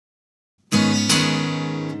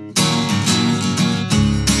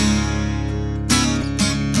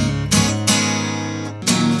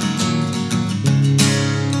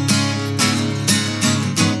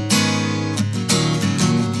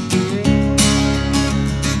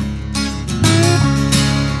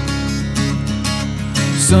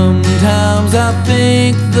Sometimes I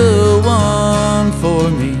think the one for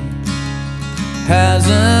me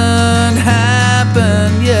hasn't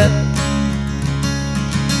happened yet,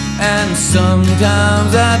 and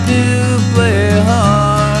sometimes I do play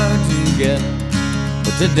hard to get,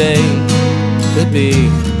 but today could be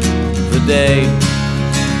the day.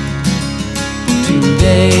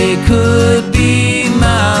 Today could be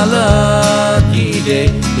my lucky day.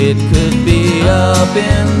 It could be up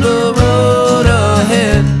in the road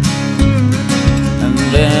ahead, and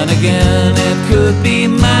then again it could be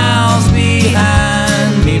miles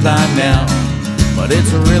behind me by now. But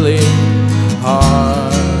it's really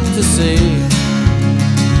hard to see.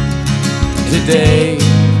 Today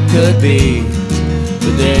could be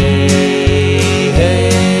the day.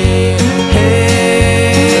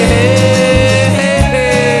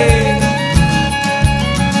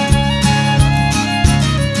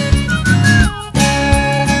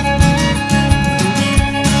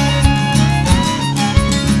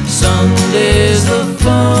 Some days the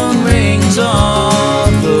phone rings off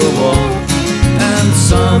the wall, and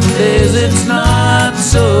some days it's not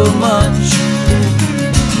so much,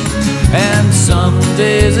 and some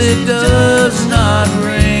days it does not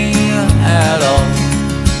ring at all.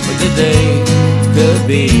 But today could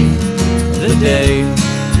be the day.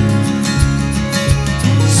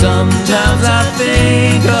 Sometimes I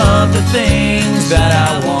think of the things that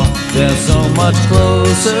I want. They're so much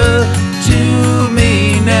closer to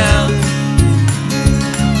me now,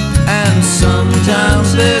 and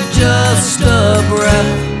sometimes they're just a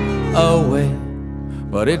breath away.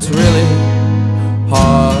 But it's really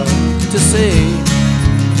hard to see.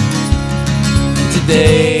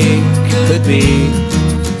 Today could be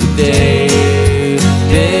the day.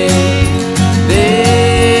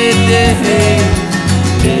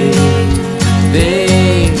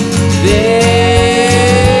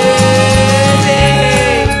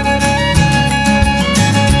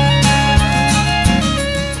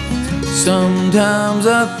 Sometimes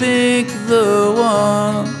I think the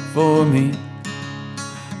one for me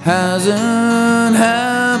hasn't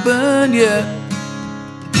happened yet,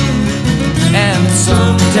 and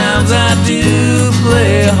sometimes I do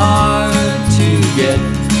play hard to get,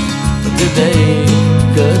 but today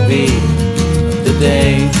could be the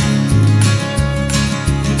day.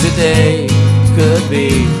 Today could be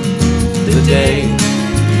the day.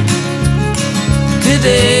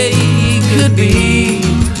 Today could be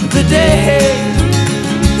the day.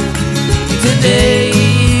 Today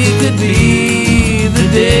could be the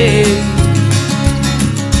day.